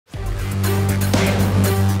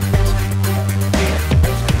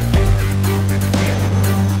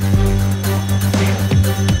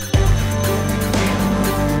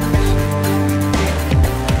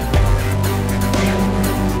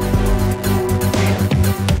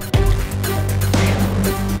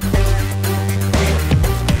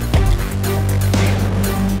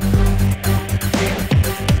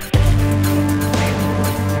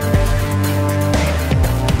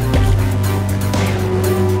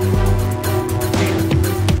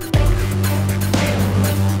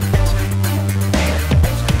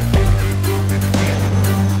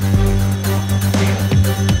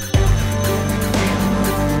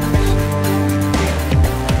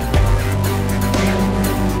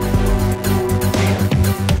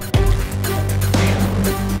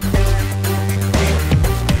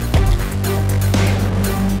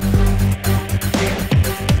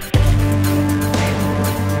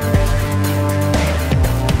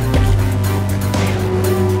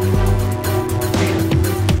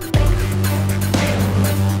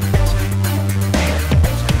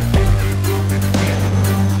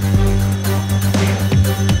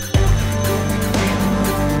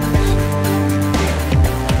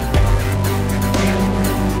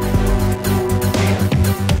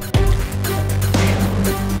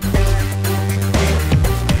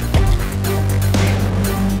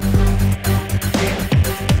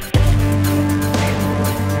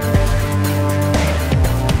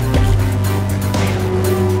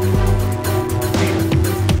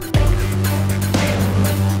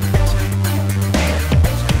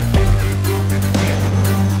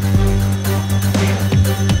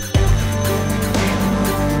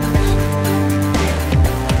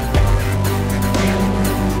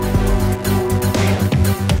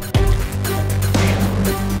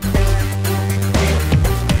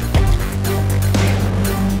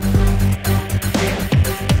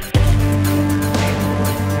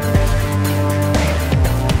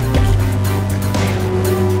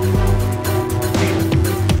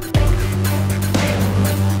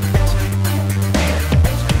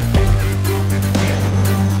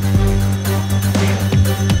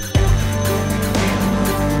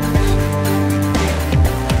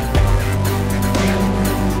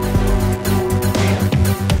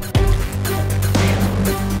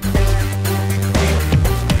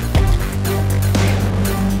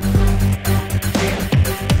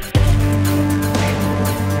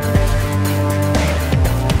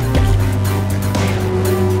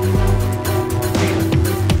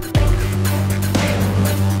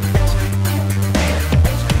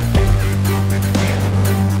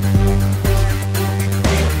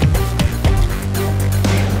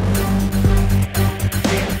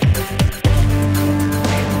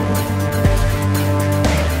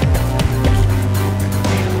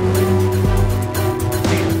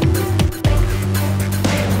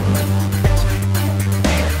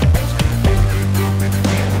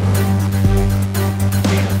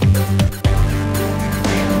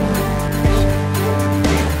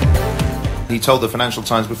told the Financial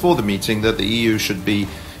Times before the meeting that the EU should be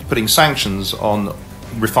putting sanctions on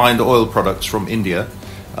refined oil products from India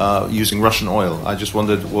using Russian oil. I just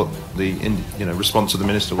wondered what the response of the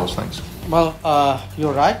minister was. Thanks. Well,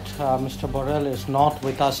 you're right. Mr. Borrell is not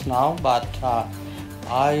with us now, but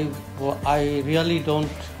I really don't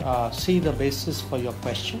see the basis for your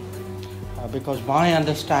question because my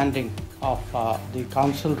understanding of the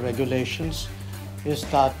Council regulations is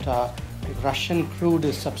that if Russian crude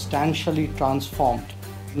is substantially transformed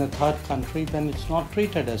in a third country, then it's not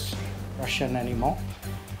treated as Russian anymore.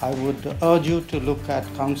 I would urge you to look at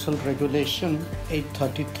Council Regulation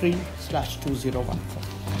 833/2014.